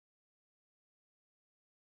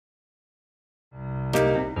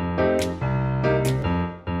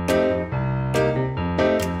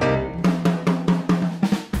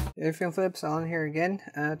Film Flips on here again.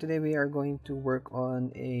 Today we are going to work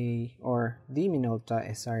on the Minolta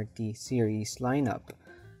SRT series lineup.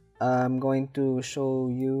 I'm going to show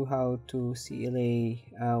you how to CLA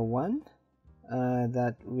 1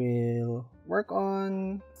 that will work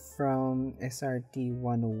on from SRT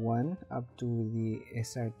 101 up to the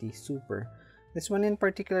SRT Super. This one in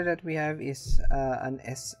particular that we have is an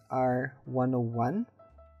SR 101.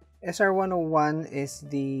 SR101 is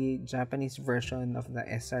the Japanese version of the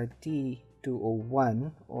SRT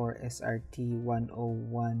 201 or SRT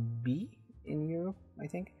 101B in Europe, I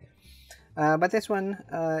think. But this one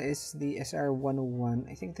is the SR101.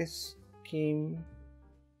 I think this came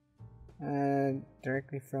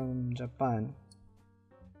directly from Japan.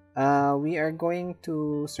 We are going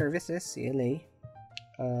to service this CLA.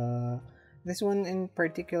 This one in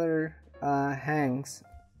particular hangs.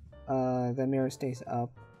 The mirror stays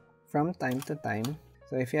up from time to time,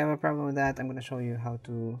 so if you have a problem with that, I'm going to show you how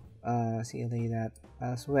to CLA that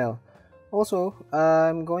as well. Also,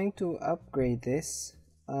 I'm going to upgrade this.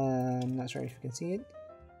 I'm not sure if you can see it,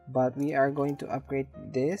 but we are going to upgrade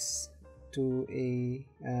this to a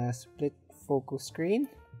split focus screen,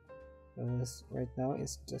 because right now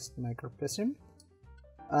it's just microprism.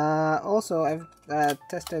 Also, I've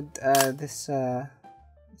tested this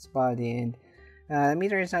body, and the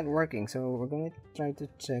meter is not working, so we're going to try to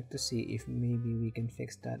check to see if maybe we can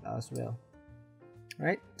fix that as well.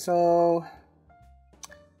 Alright, so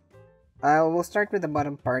we'll start with the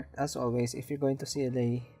bottom part. As always, if you're going to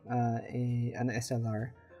CLA an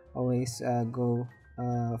SLR, always go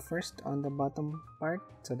first on the bottom part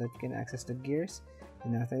so that you can access the gears,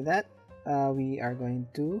 and after that we are going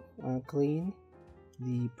to clean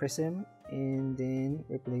the prism and then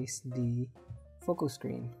replace the focus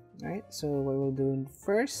screen. Alright, so what we'll do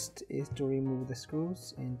first is to remove the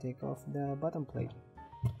screws and take off the bottom plate.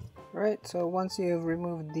 Alright, so once you've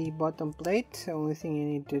removed the bottom plate, the only thing you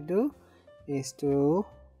need to do is to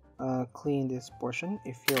clean this portion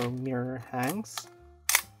if your mirror hangs.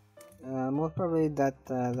 Most probably that's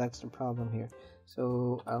the problem here.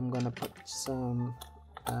 So I'm gonna put some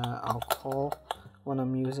alcohol. What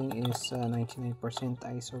I'm using is 99%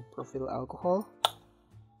 isopropyl alcohol.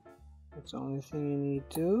 That's the only thing you need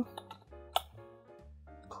to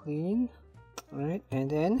clean. Alright,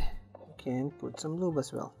 and then you can put some lube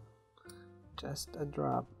as well. Just a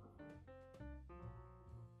drop.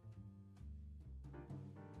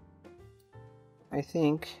 I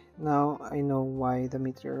think now I know why the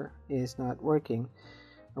meter is not working.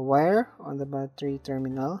 The wire on the battery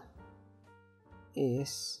terminal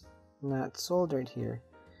is not soldered here.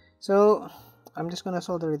 So I'm just gonna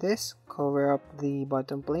solder this, cover up the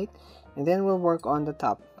bottom plate, and then we'll work on the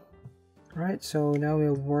top. Alright, so now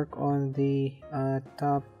we'll work on the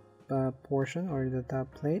top portion or the top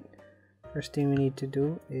plate. First thing we need to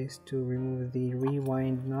do is to remove the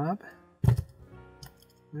rewind knob.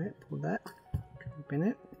 Alright, pull that, open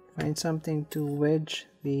it, find something to wedge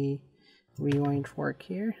the rewind fork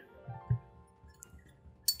here.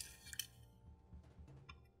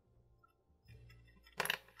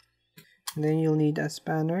 And then you'll need a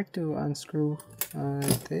spanner to unscrew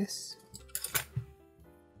this.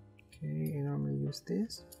 Okay, I normally use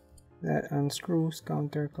this. That unscrews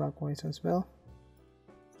counterclockwise as well.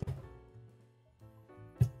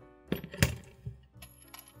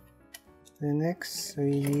 Then next,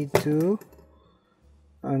 we need to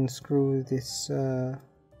unscrew this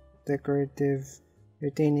decorative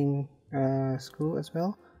retaining screw as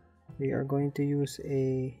well. We are going to use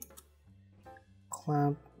a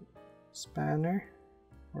clamp spanner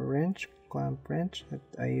or wrench, clamp wrench that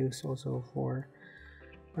I use also for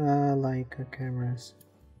Leica cameras.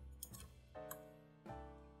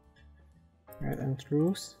 Right,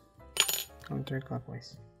 unscrews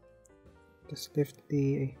counterclockwise. Just lift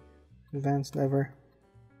the advanced lever.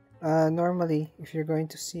 Normally, if you're going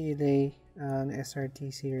to CLA an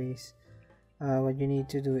SRT series, what you need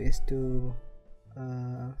to do is to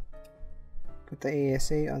put the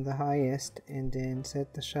ASA on the highest and then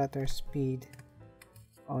set the shutter speed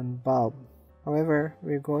on bulb. However,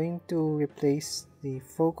 we're going to replace the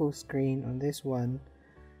focus screen on this one.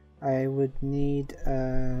 I would need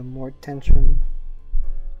more tension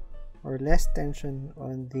or less tension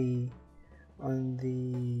on the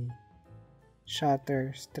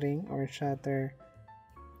shutter string or shutter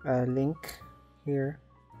link here.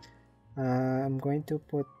 I'm going to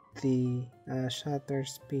put the shutter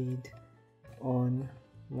speed on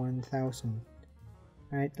 1000.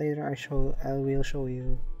 Alright, later I will show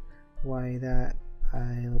you why that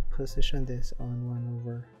I'll position this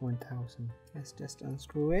on 1/1000. Let's just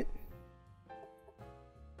unscrew it.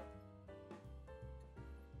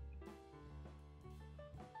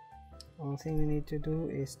 Only thing we need to do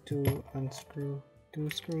is to unscrew 2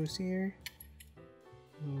 screws here.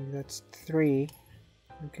 That's 3.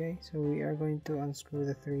 Okay, so we are going to unscrew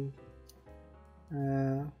the 3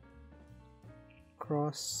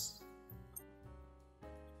 cross.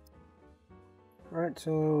 Alright,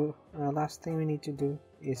 so last thing we need to do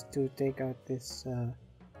is to take out this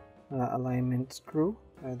alignment screw.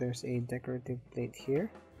 There's a decorative plate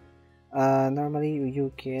here. Normally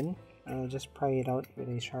you can just pry it out with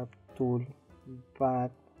a sharp tool,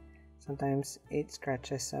 but sometimes it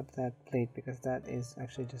scratches up that plate because that is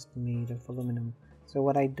actually just made of aluminum. So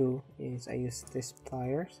what I do is I use these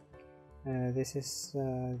pliers. This is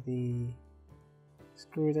the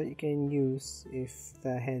screw that you can use if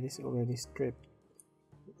the head is already stripped.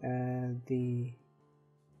 The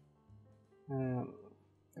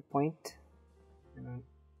point,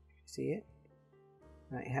 see it?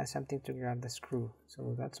 It has something to grab the screw,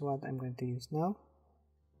 so that's what I'm going to use now,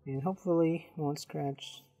 and hopefully won't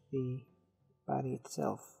scratch the body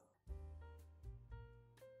itself.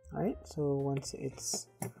 Alright, so once it's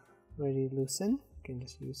already loosened, you can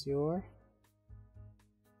just use your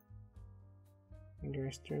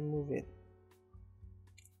fingers to remove it.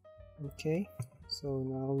 Okay, so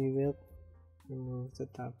now we will remove the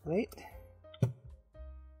top plate.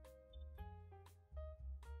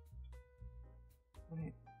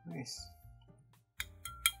 Right, nice.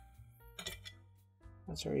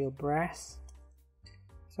 That's a real brass.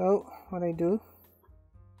 So what I do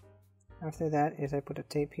after that is I put a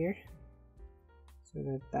tape here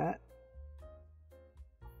so that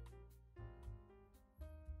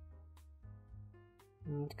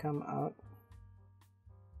won't come out.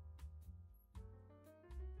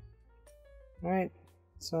 Alright,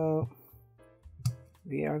 so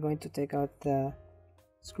we are going to take out the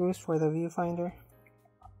screws for the viewfinder.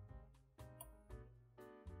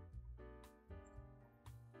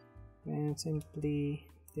 And simply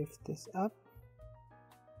lift this up.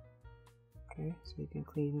 Okay, so you can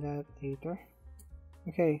clean that later.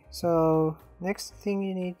 Okay, so next thing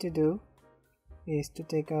you need to do is to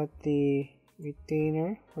take out the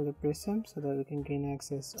retainer for the prism so that we can gain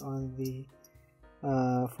access on the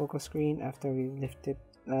focus screen after we lift it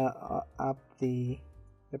up the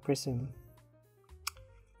prism.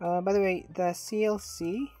 By the way, the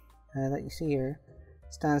CLC that you see here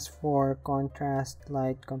stands for contrast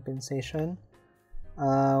light compensation.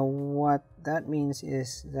 What that means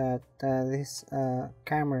is that this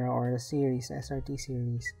camera or the series, SRT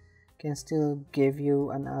series, can still give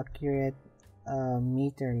you an accurate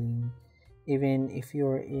metering even if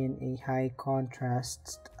you're in a high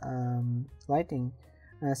contrast lighting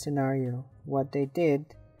scenario. What they did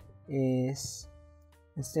is,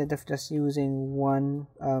 instead of just using one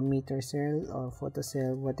meter cell or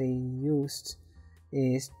photocell, what they used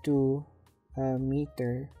is 2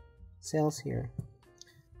 meter cells here.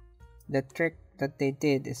 The trick that they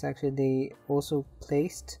did is actually they also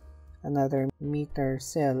placed another meter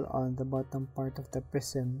cell on the bottom part of the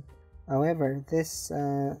prism. However, this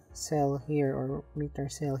cell here or meter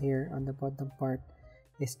cell here on the bottom part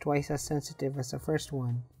is twice as sensitive as the first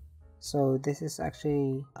one. So this is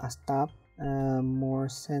actually a stop more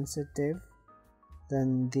sensitive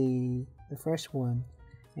than the first one,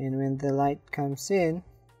 and when the light comes in,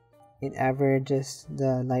 it averages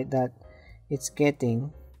the light that it's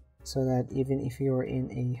getting, so that even if you're in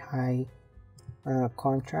a high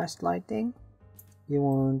contrast lighting, you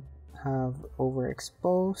won't have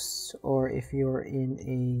overexposed, or if you're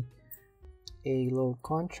in a low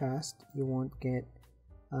contrast, you won't get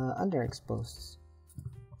underexposed.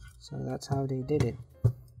 So that's how they did it.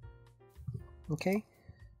 Okay,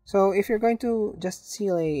 so if you're going to just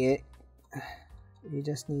CLA it, you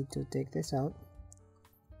just need to take this out.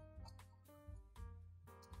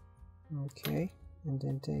 Okay, and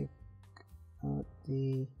then take out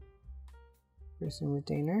the prism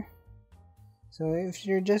retainer. So if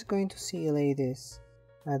you're just going to CLA this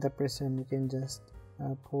the prism, you can just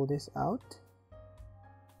pull this out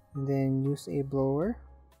and then use a blower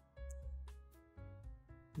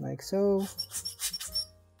like so,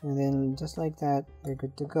 and then just like that you're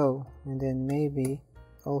good to go. And then maybe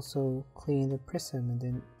also clean the prism and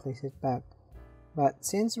then place it back. But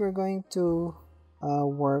since we're going to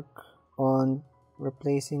work on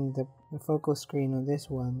replacing the focus screen on this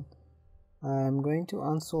one, I'm going to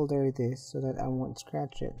unsolder this so that I won't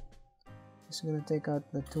scratch it. Just gonna take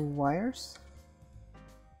out the 2 wires.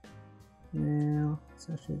 Now it's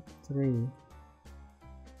actually 3.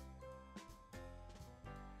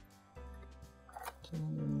 Okay,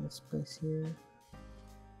 and then let's place here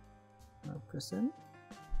our prism.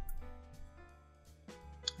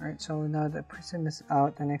 Alright, so now the prism is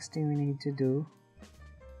out, the next thing we need to do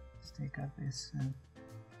is take out this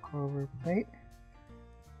cover plate.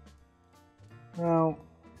 Now,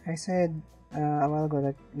 I said a while ago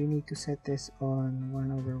that we need to set this on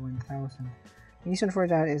 1/1000. The reason for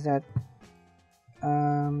that is that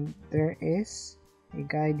there is a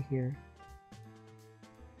guide here.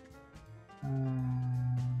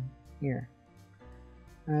 Here.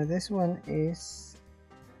 This one is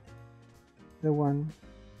the one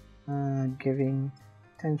giving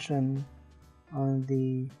tension on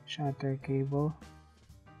the shutter cable.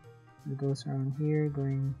 It goes around here,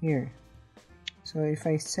 going here. So if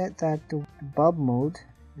I set that to bulb mode,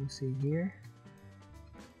 you'll see here.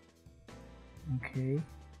 Okay,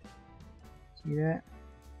 see that?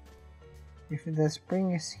 If the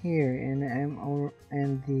spring is here and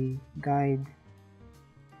the guide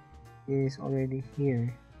is already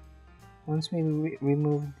here, once we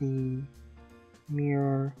remove the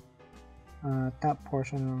mirror top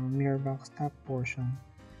portion or mirror box top portion,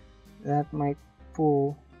 that might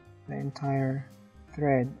pull the entire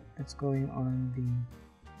thread that's going on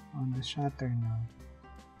the shutter now.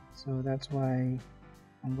 So that's why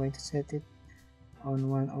I'm going to set it on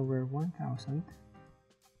 1/1000,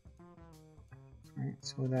 right,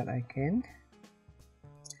 so that I can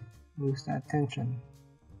lose that tension.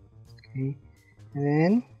 Okay, and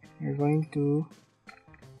then you're going to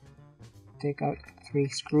take out 3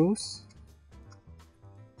 screws.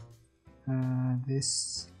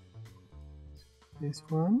 This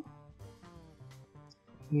one,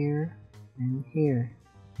 here, and here,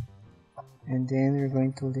 and then we're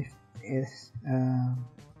going to lift this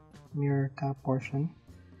mirror top portion.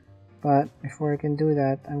 But before I can do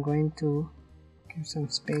that, I'm going to give some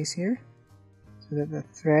space here so that the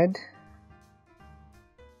thread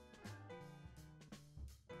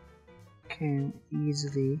can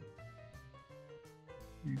easily,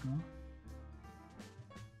 there you go,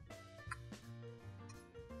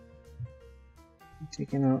 be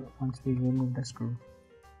taken out once we remove the screw.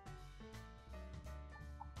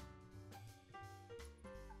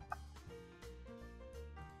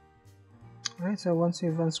 Alright, so once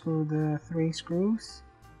you've unscrewed the 3 screws,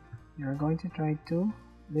 you're going to try to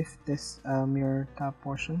lift this mirror top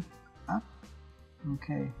portion up.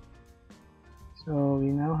 Okay, so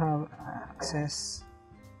we now have access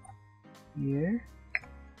here,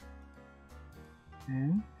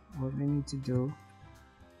 and what we need to do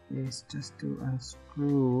is just to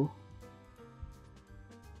unscrew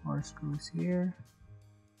 4 screws here,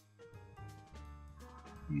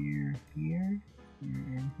 here, here, here,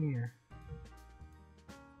 and here.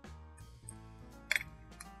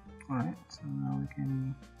 Alright, so now we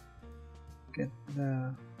can get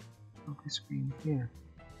the focus screen here.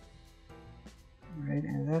 Right,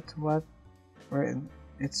 and that's what,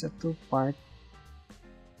 it's a 2-part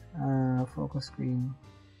focus screen.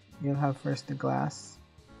 You'll have first the glass,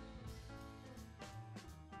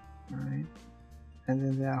 right, and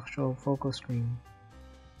then the actual focus screen.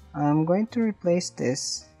 I'm going to replace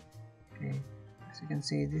this. Okay, as you can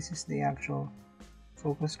see, this is the actual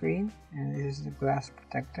focus screen and this is the glass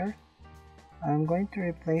protector. I'm going to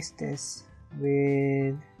replace this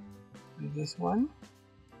with this one.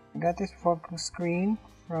 I got this focus screen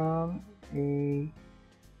from a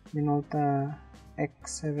Minolta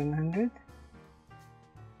X700.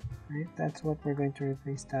 Right, that's what we're going to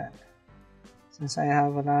replace that. Since I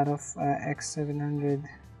have a lot of X700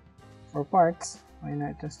 for parts, why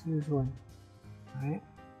not just use one? Right.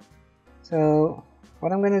 So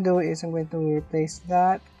what I'm going to do is I'm going to replace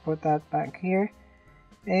that, put that back here,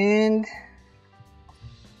 and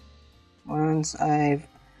once I've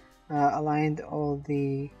aligned all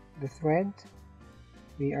the thread,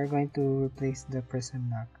 we are going to replace the prism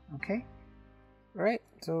back. Okay. Alright,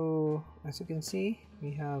 so as you can see,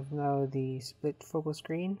 we have now the split focus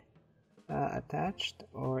screen attached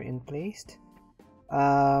or in place.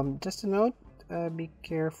 Just a note, be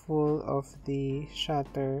careful of the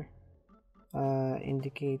shutter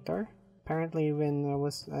indicator. Apparently when I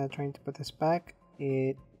was trying to put this back,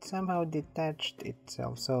 it somehow detached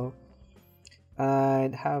itself, so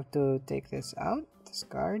I'd have to take this out,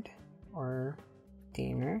 discard or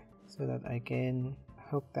thinner, so that I can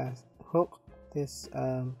hook this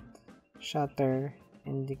shutter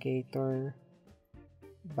indicator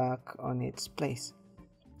back on its place.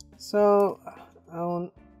 So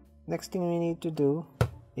next thing we need to do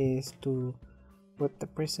is to put the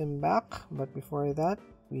prism back, but before that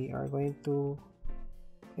we are going to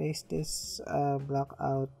place this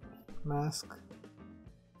blackout mask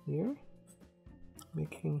here,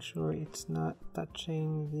 making sure it's not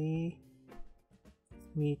touching the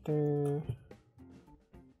meter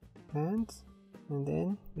hands, and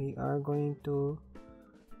then we are going to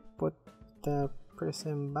put the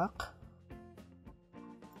prism back.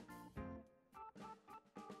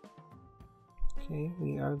 Okay,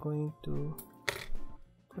 we are going to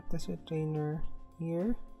put this retainer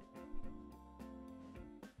here.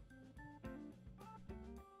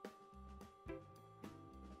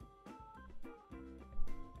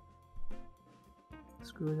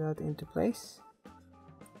 Screw that into place.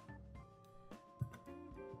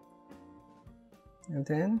 And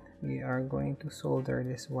then we are going to solder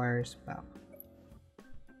these wires back.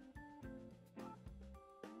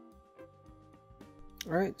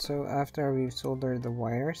 Alright, so after we've soldered the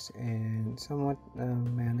wires and somewhat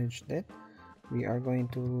managed it, we are going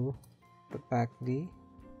to put back the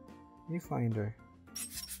viewfinder.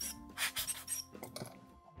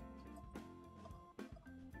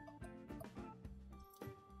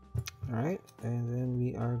 Alright, and then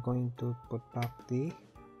we are going to put back the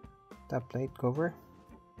top plate cover.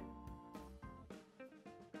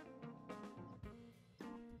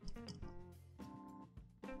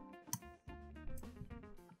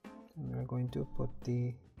 And we're going to put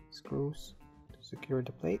the screws to secure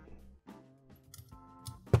the plate.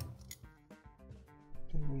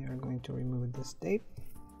 Then we are going to remove this tape.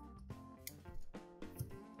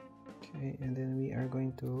 Okay, and then we are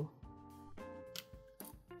going to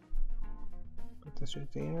put this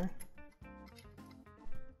retainer,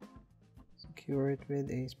 secure it with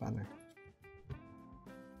a spanner.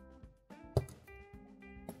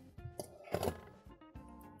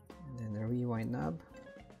 And then the rewind knob.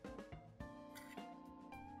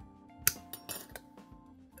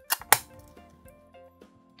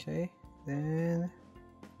 Okay, then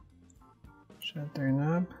shutter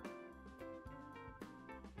knob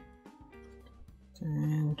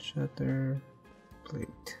and shutter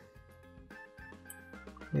plate.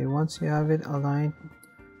 Okay, once you have it aligned,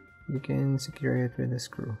 you can secure it with a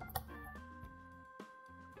screw.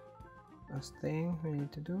 Last thing we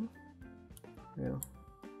need to do, well,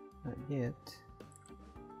 not yet.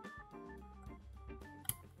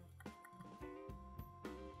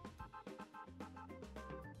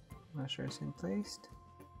 Washer is in place.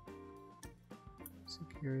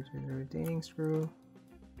 Secure it with a retaining screw.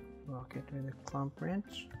 Lock it with a clamp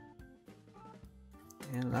wrench.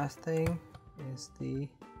 And last thing is the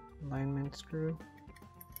alignment screw.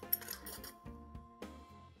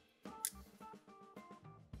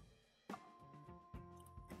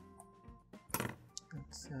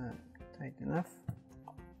 That's tight enough.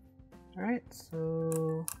 Alright,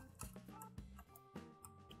 so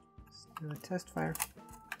let's do a test fire.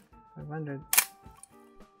 500,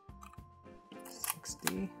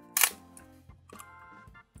 60,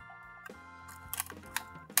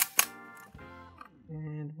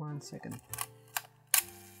 and 1 second.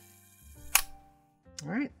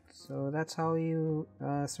 Alright, so that's how you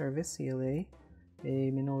service CLA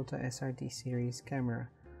a Minolta SRT series camera.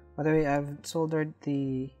 By the way, I've soldered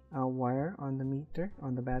the wire on the meter,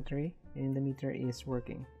 on the battery, and the meter is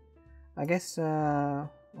working. I guess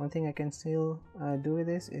one thing I can still do with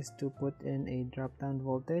this is to put in a drop down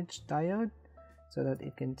voltage diode so that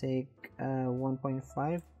it can take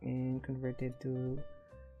 1.5 and convert it to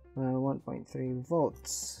 1.3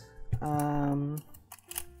 volts.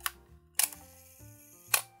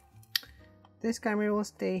 This camera will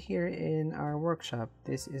stay here in our workshop.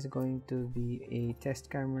 This is going to be a test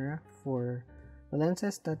camera for the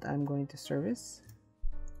lenses that I'm going to service,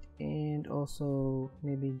 and also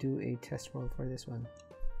maybe do a test roll for this one.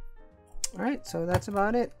 Alright, so that's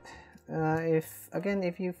about it.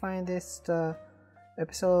 If you find this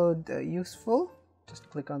episode useful, just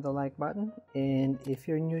click on the like button, and if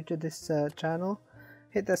you're new to this channel,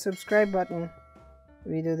 hit the subscribe button.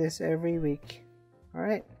 We do this every week.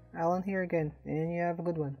 Alright, Alan here again, and you have a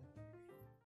good one.